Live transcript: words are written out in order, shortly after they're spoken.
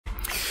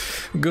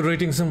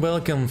Greetings and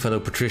welcome, fellow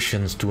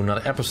Patricians, to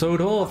another episode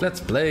of Let's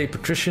Play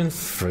Patrician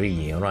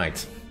 3.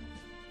 Alright.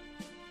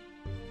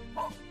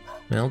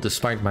 Well,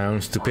 despite my own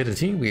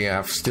stupidity, we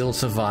have still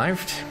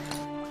survived.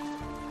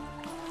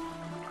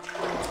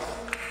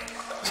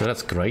 So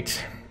that's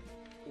great.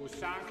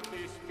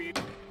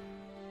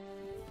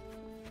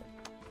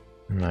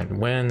 Right,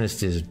 when is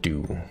this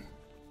due?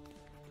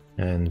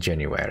 In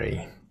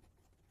January.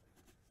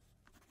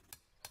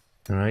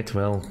 Alright,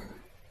 well...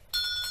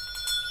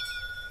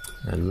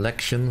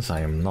 Elections,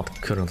 I am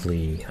not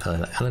currently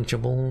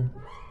eligible.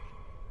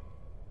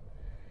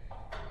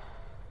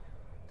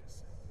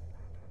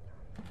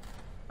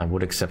 I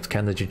would accept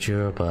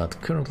candidature, but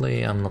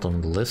currently I'm not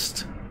on the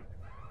list.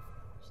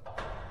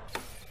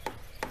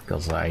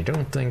 Because I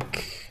don't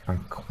think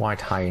I'm quite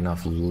high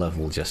enough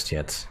level just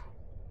yet.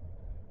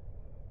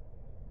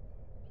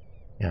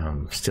 Yeah,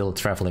 I'm still a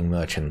traveling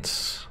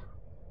merchant.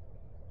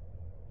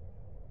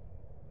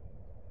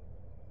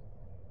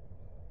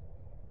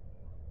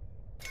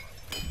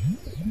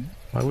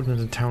 Why wouldn't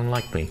the town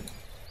like me?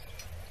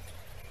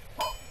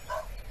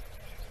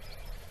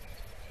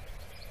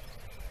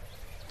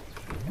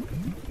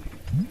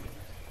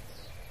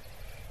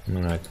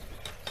 Alright.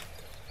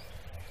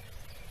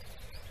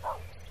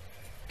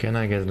 Can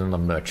I get another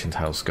merchant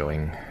house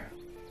going?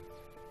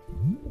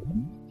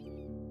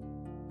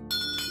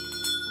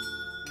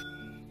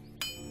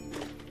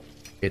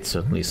 It's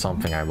certainly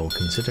something I will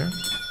consider.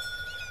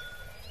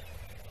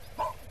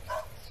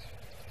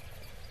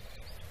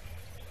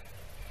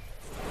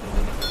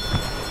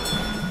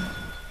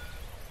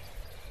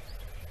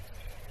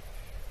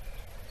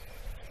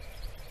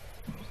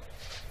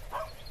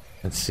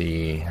 Let's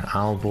see,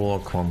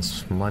 Aalborg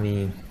wants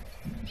money.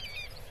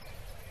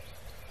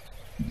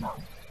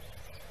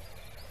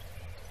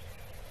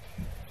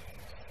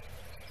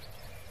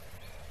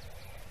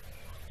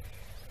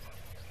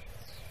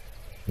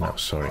 No,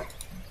 sorry.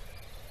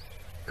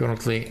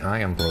 Currently, I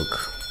am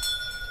broke.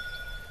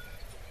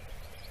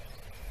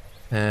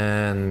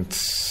 And...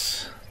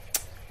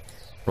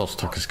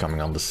 Rostock is coming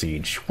under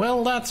siege.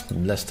 Well, that's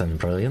less than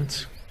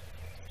brilliant.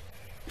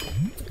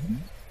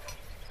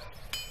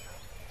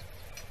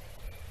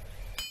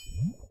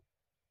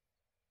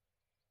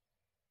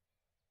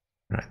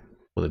 Right,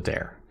 put it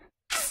there.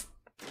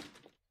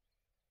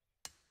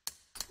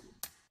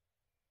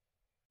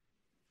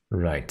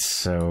 Right,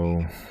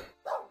 so...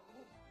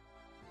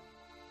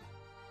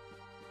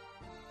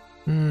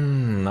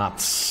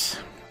 nuts.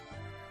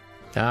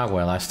 Ah,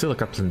 well, I still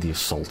got plenty of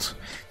salt.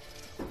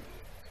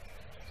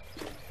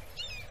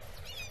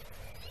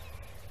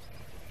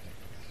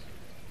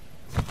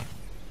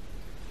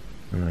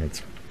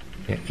 Right.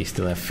 Yeah, you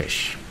still have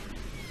fish.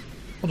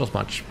 Not as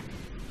much.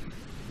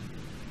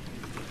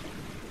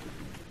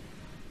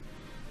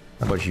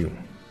 How about you?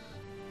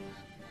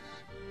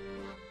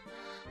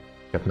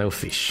 Got no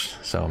fish,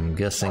 so I'm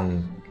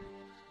guessing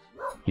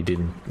you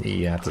didn't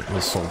eat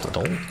the salt at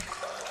all.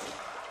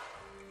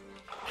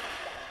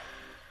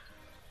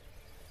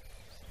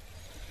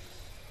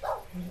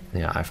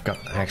 Yeah, I've got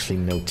actually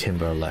no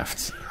timber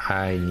left.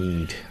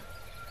 I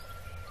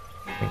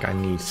think I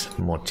need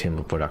more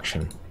timber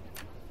production.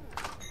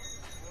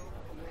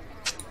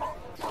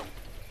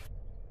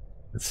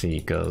 Let's see,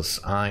 because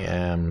I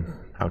am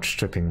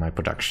outstripping my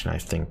production, I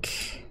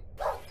think.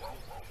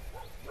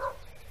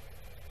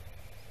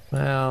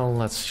 Well,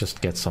 let's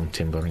just get some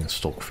timber in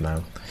stock for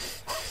now.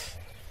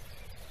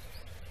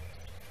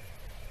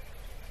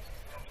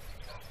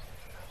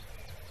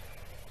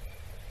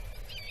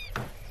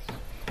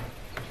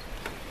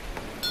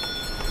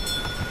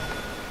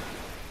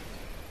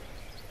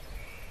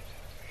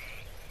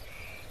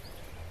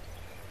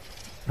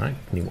 Right,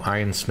 new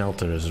iron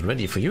smelter is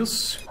ready for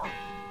use.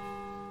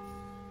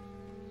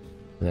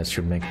 That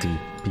should make the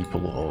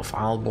people of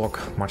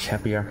Aalborg much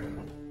happier.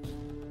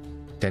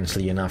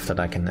 Potentially enough that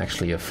I can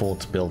actually afford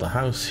to build a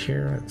house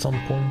here at some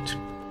point.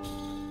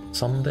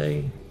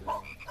 Someday.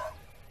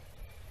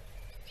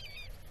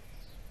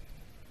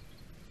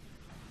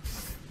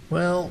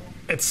 Well,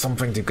 it's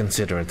something to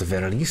consider at the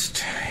very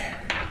least.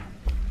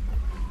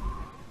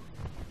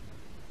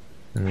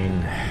 I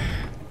mean...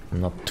 I'm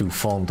not too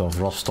fond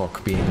of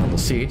Rostock being under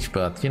siege,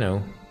 but you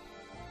know,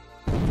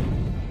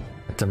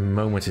 at the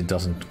moment it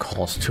doesn't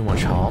cause too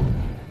much harm.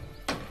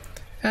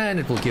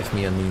 And it will give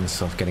me a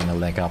means of getting a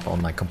leg up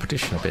on my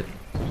competition a bit.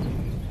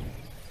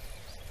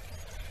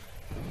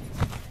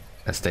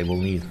 As they will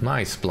need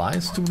my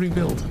supplies to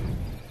rebuild.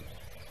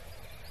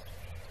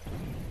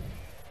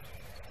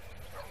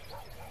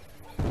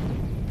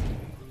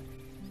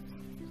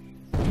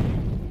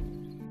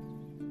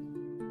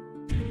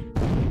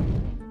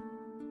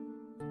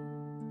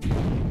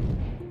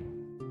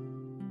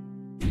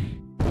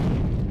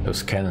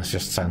 Those cannons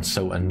just sound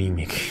so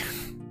anemic.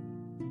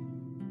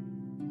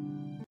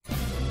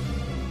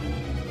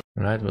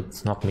 Right, but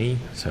it's not me,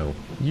 so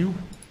you.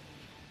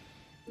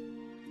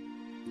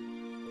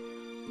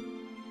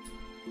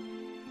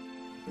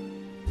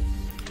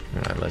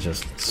 Alright, let's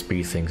just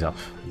speed things up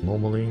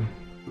normally.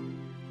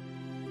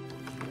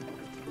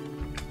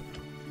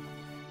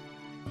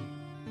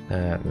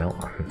 No.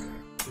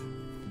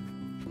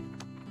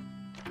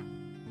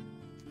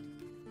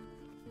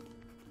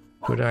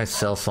 Could I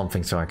sell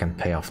something so I can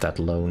pay off that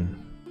loan?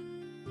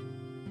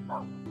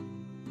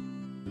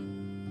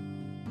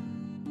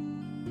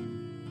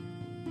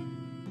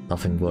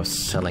 Nothing worth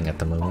selling at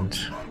the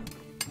moment.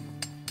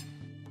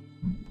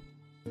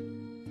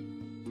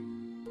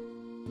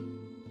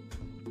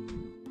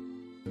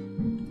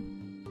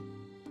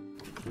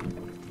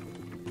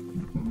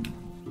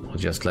 We'll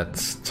just let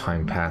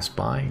time pass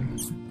by.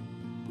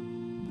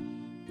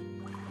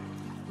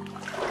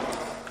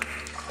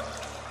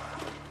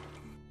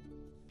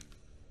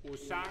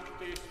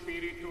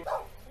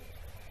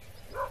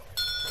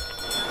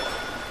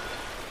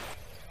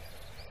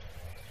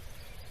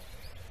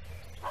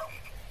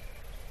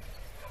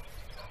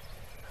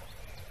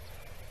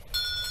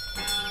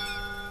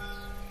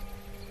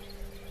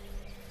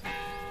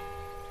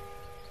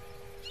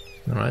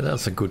 Alright,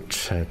 that's a good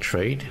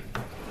trade.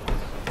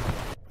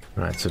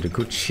 Alright, so the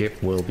good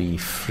ship will be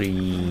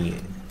free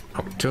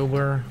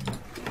October.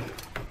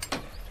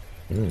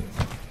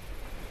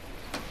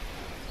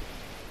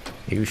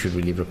 You should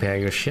really repair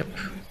your ship.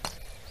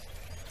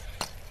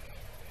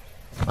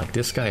 Like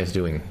this guy is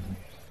doing.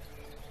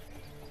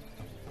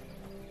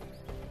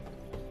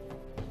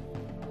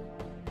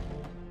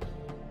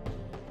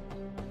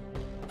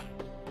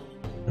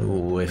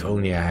 Ooh, if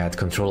only I had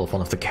control of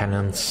one of the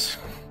cannons.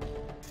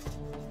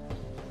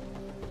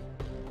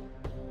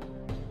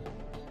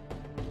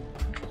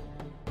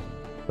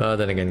 But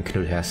then again,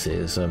 Knut Hesse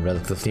is a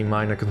relatively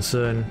minor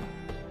concern.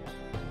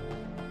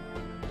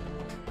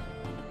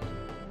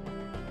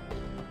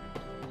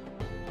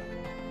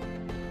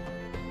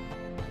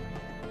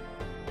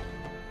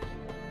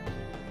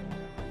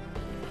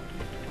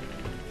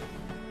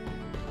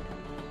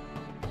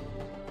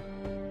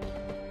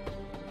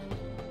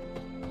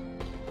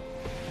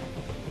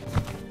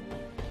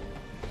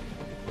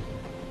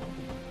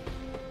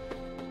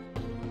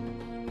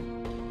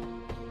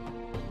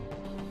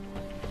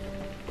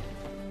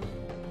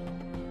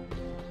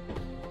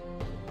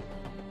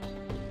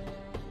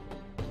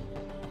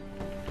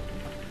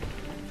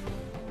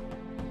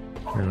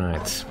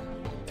 Alright,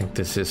 I think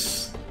this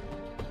is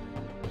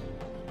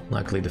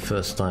likely the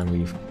first time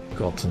we've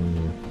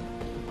gotten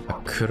a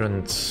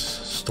current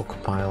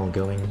stockpile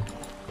going.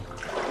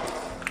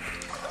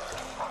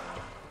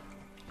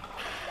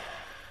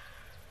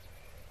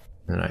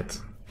 Alright,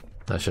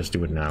 let's just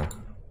do it now.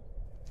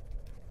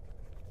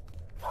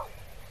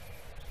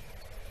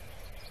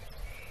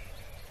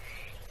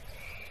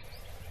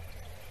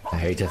 I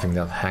hate having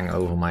that hang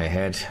over my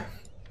head.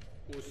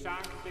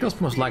 Because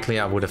most likely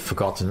I would have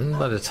forgotten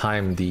by the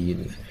time the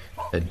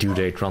due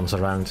date runs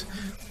around.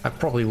 I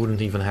probably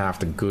wouldn't even have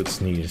the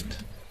goods needed.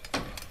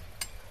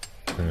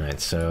 Alright,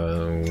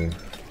 so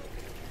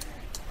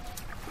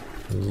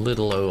a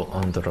little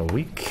under a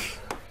week.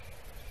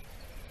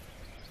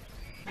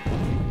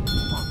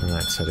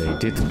 Alright, so they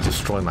did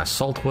destroy my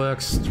salt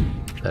works.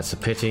 That's a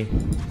pity.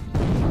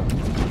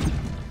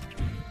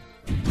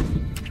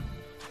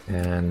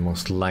 And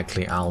most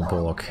likely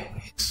Aalborg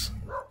is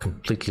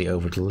completely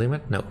over the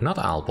limit. No, not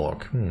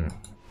Aalborg.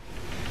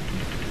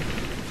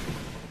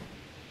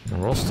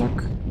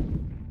 Rostock.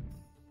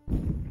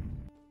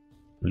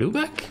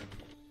 Luebeck?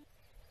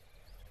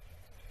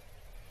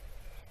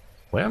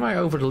 Where am I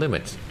over the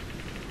limit?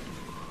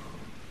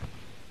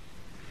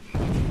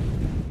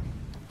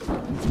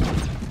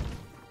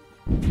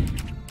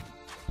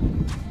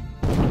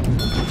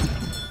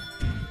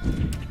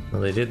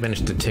 Well, they did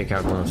manage to take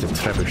out one of the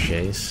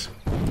trebuchets.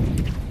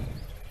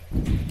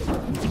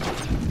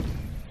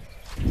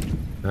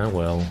 Oh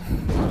well.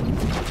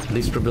 At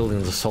least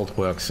rebuilding the salt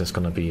works is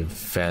gonna be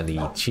fairly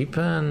cheap,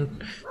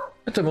 and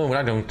at the moment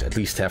I don't at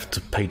least have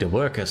to pay the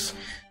workers.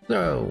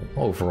 So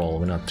overall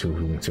we're not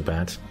doing too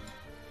bad.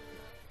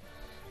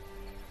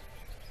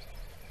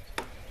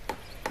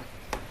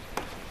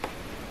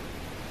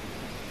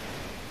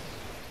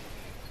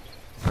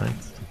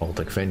 Right, the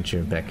Baltic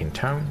Venture back in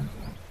town.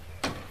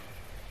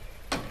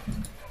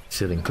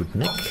 Still in good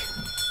nick.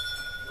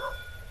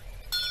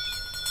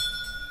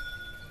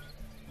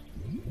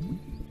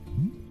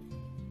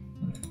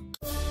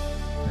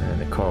 And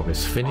the cargo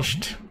is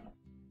finished.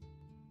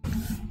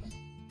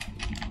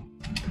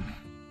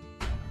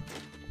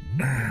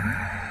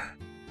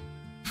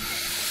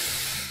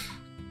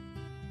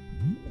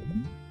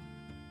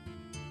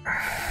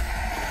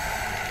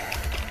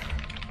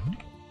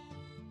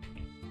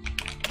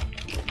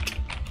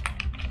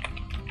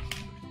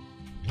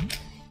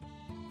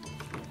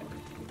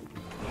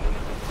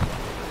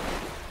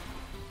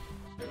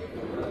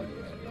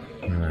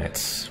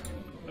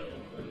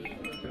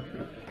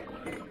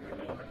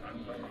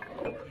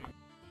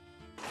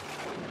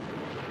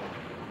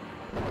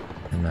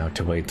 Now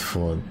to wait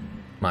for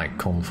my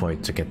convoy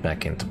to get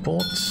back into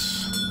port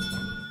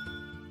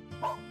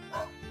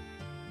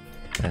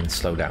and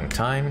slow down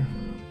time.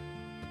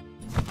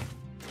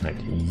 Right,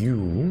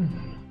 you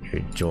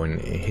join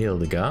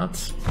Hildegard,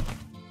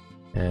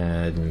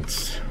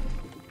 and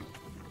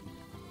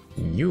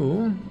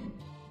you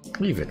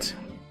leave it.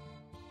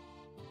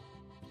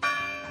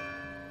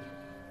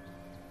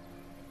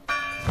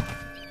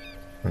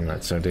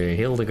 Alright, so the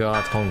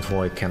Hildegard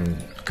convoy can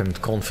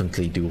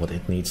confidently do what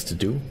it needs to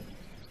do.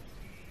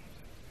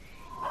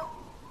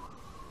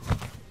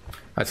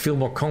 I'd feel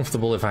more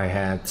comfortable if I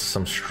had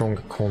some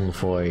stronger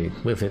convoy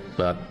with it,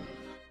 but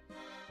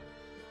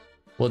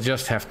we'll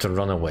just have to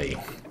run away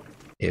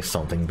if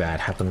something bad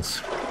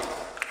happens.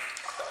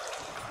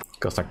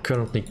 Because I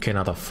currently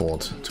cannot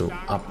afford to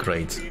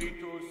upgrade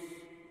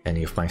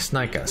any of my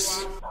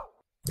Snikas,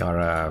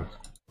 or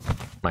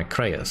my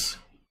Krayas.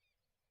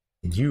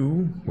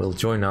 You will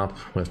join up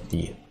with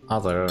the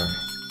other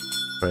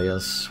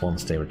Krayas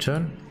once they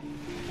return.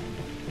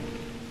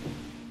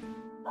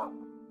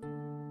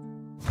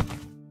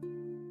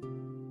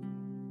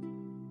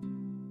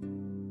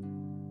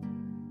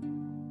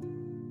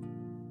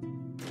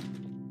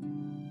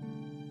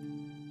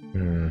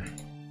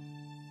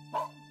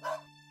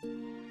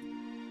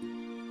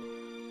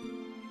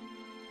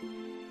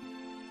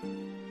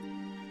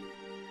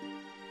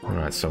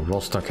 Alright, so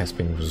Rostock has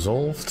been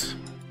resolved.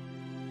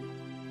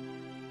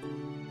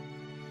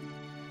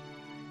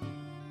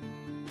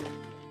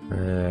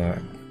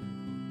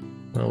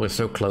 Well, we're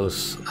so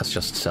close, let's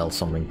just sell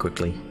something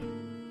quickly.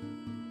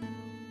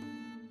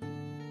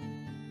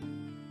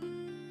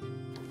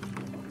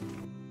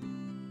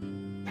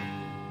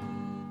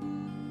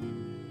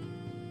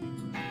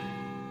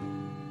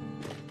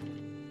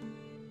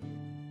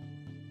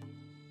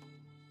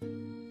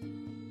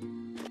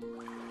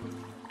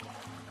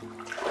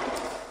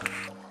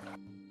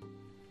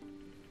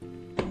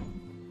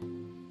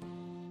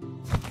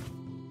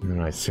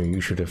 Alright, so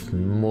you should have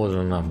more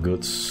than enough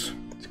goods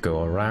to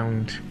go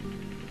around.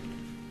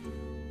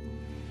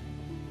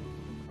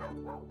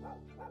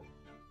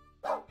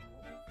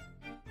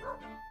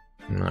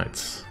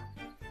 Right.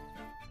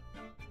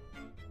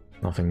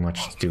 Nothing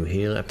much to do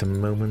here at the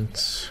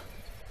moment.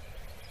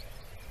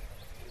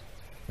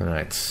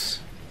 Alright.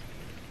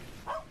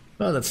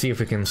 Well, let's see if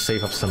we can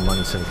save up some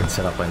money so we can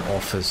set up an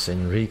office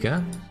in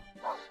Riga.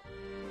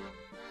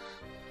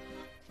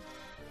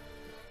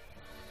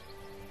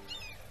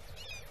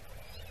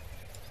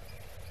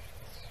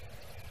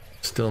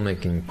 Still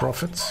making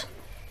profits.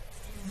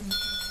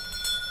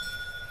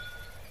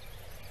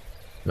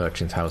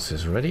 Merchant house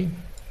is ready.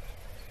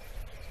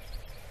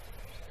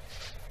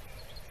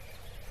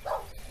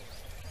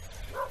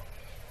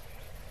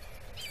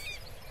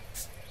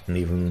 And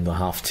even the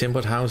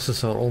half-timbered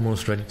houses are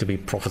almost ready to be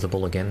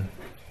profitable again.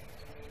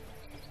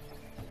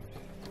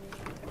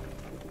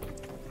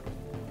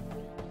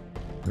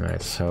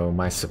 Right, so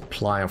my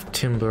supply of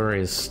timber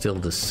is still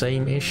the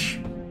same-ish.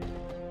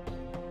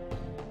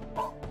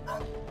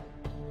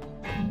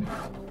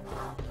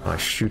 I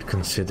should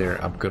consider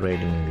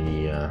upgrading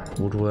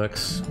the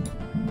woodworks,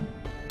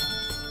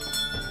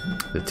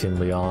 the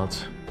timber yard.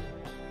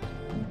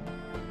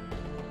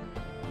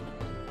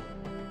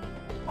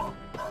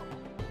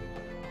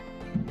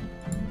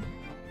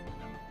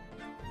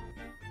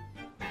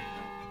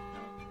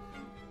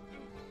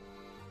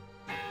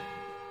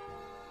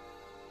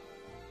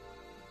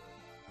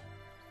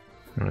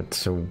 Alright,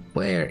 so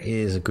where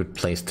is a good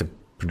place to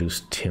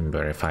produce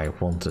timber if I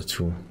wanted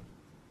to?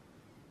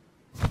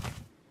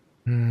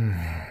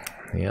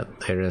 Yeah,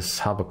 there is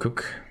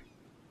Habakkuk.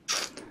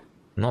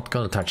 Not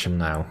gonna touch him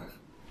now.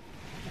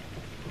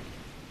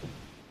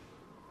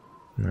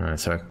 Alright,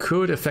 so I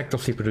could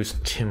effectively produce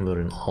timber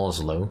in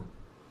Oslo.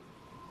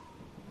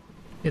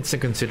 It's a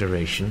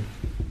consideration.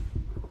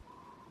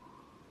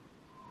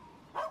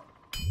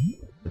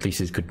 At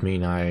least it could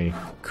mean I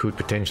could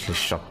potentially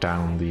shut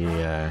down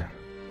the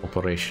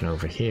operation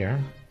over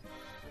here.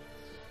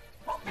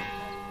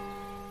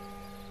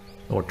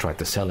 Or try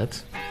to sell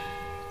it.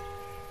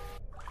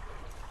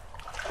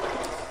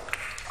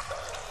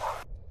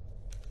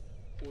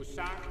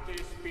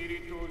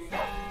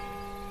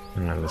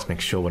 Alright, let's make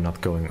sure we're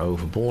not going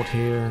overboard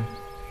here.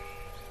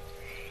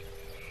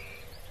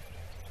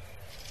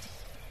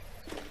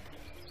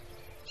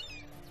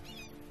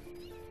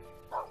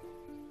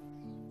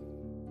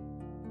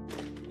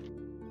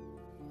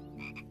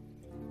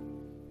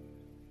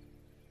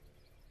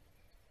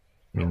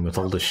 I mean, with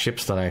all the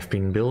ships that I've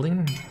been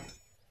building,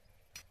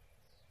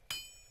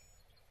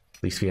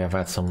 at least we have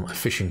had some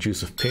efficient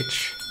use of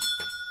pitch.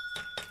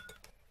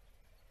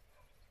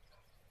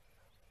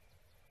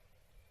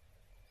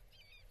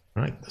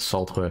 Right, the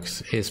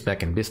saltworks is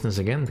back in business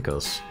again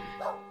because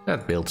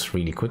that builds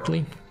really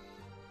quickly.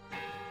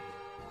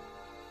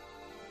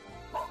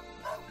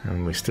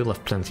 And we still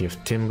have plenty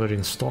of timber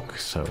in stock,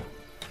 so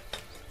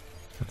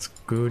that's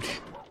good.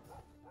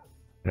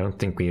 I don't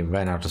think we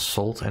ran out of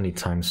salt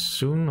anytime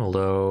soon,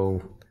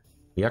 although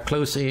we are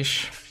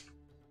close-ish.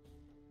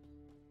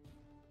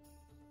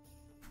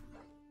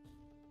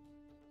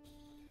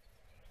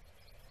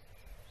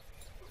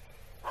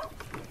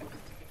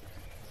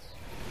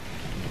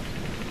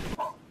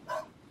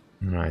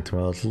 Right,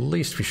 well, at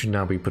least we should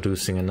now be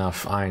producing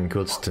enough iron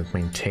goods to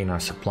maintain our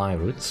supply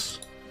routes.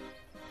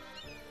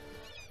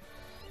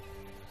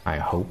 I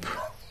hope.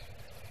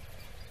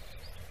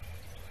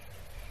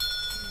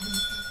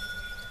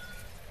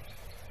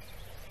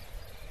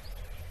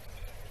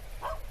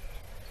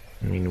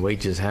 I mean,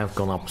 wages have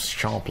gone up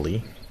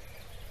sharply.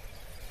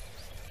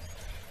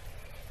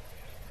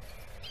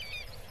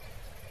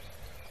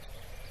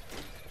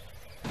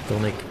 They'll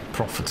make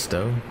profits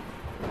though.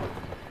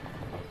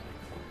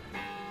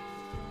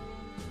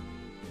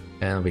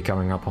 And we're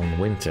coming up on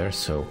winter,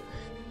 so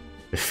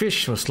the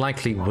fish most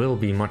likely will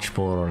be much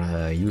more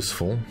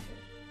useful.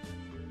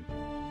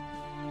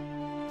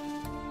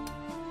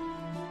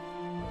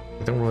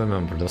 I don't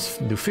remember,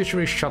 do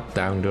fisheries shut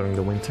down during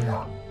the winter?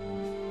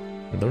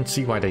 I don't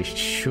see why they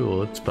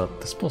should, but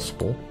it's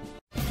possible.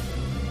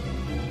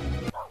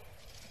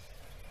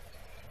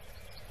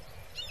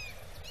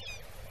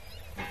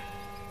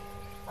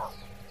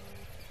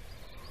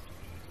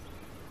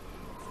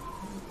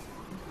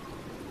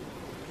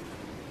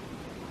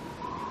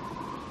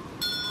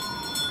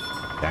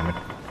 Damn it.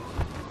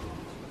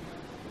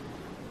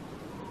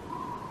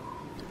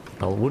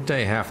 Well, would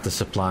they have the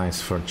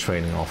supplies for a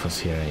trading office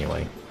here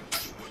anyway?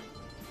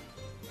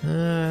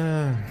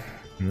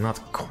 Not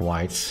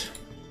quite.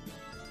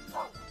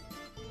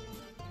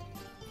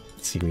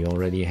 Let's see, we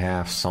already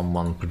have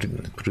someone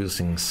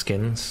producing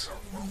skins.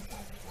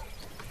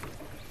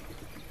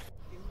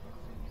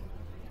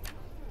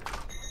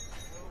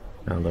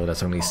 Although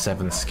that's only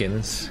 7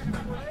 skins.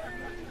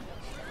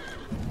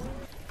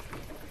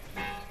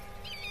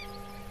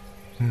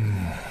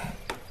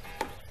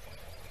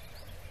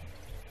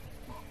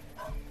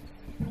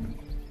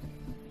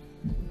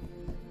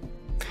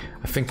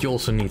 I think you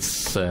also need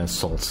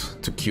salt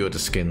to cure the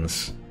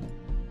skins,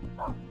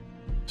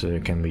 so they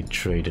can be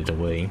traded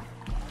away.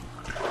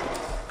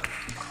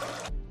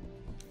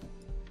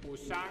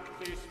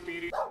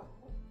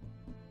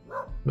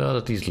 Well,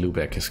 at least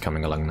Luebeck is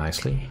coming along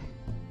nicely.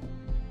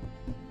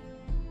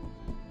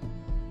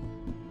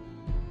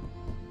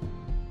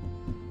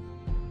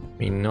 I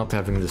mean, not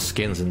having the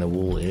skins in the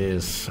wool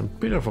is a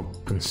bit of a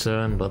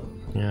concern, but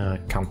yeah, I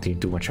can't really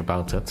do much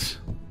about it.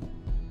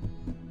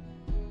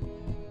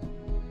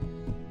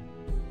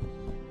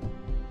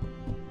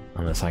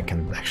 Unless I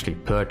can actually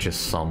purchase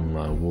some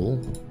wool.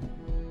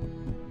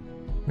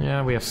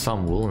 Yeah, we have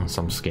some wool and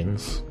some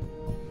skins.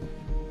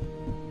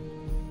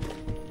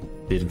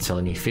 Didn't sell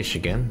any fish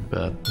again,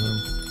 but...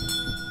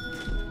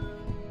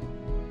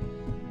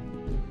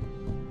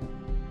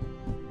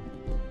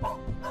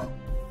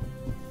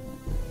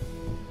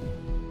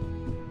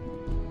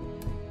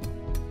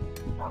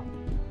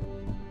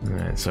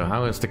 Alright, so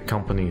how is the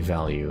company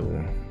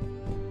value?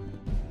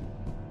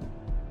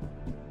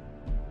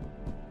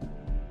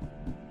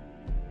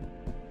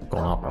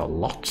 Gone up a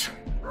lot.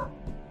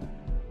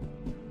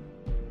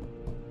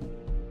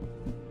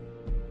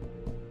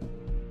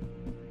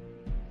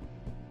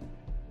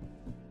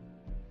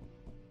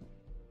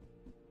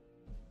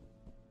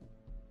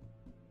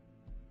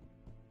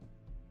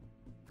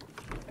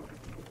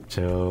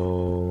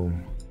 So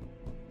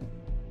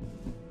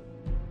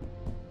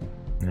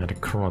yeah, the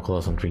Chronicle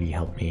doesn't really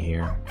help me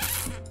here.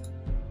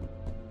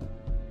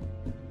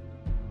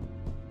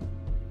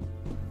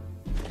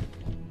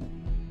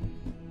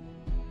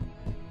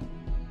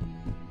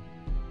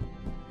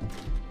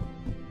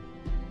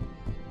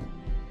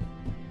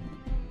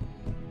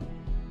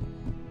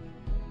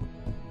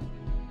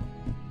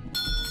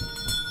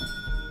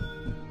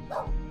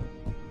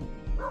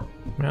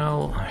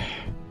 Well,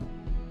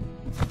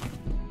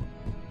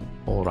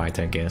 all right,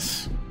 I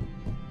guess.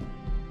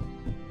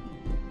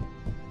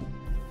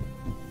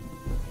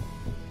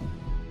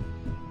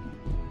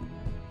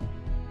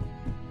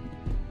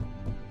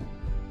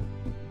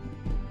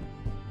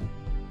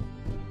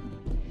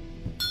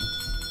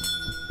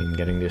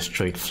 Getting this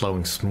trade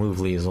flowing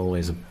smoothly is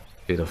always a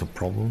bit of a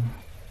problem.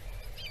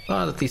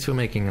 But at least we're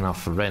making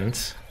enough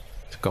rent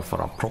to cover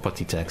our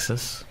property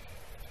taxes.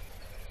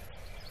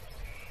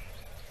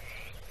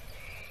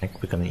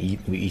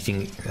 We're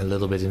eating a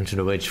little bit into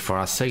the wage for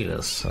our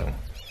sailors, so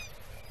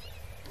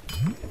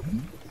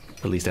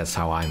at least that's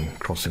how I'm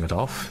crossing it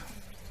off.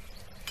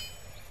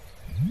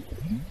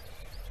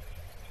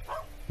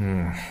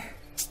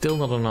 Still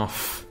not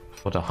enough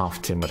for the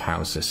half-timbered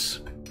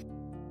houses.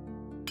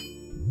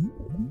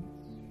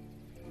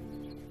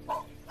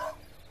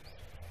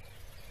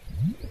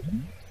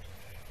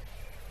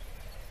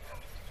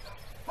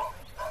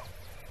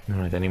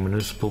 Alright, any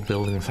municipal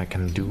buildings I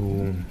can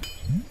do?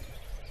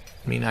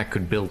 I mean, I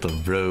could build a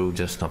road,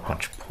 there's not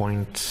much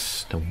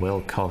point. The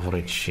well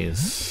coverage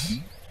is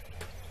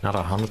not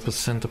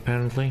 100%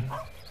 apparently.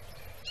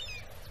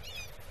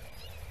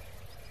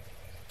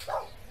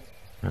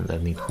 And I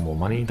need more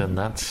money than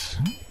that.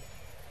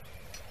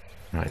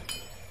 Right.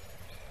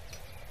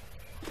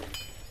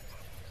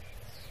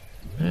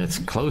 It's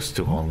close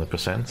to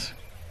 100%.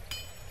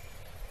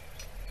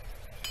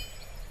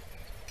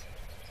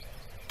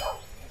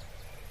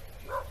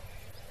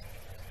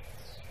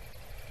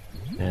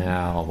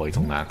 Yeah, I'll wait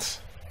on that.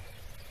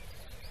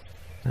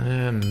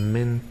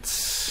 Mint,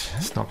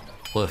 it's not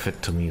worth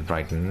it to me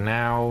right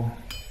now.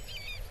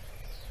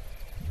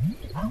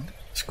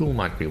 School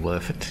might be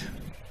worth it.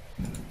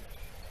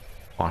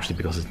 Partially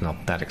because it's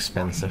not that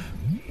expensive.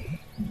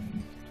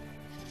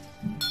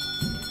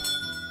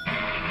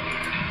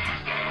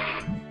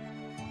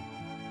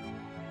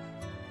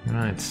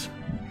 Right.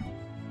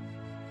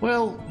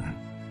 Well,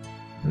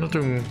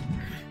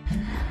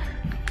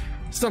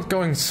 it's not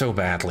going so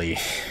badly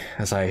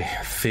as I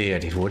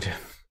feared it would.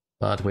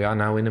 But we are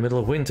now in the middle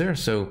of winter,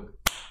 so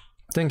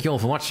thank you all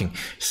for watching.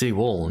 See you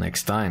all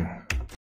next time.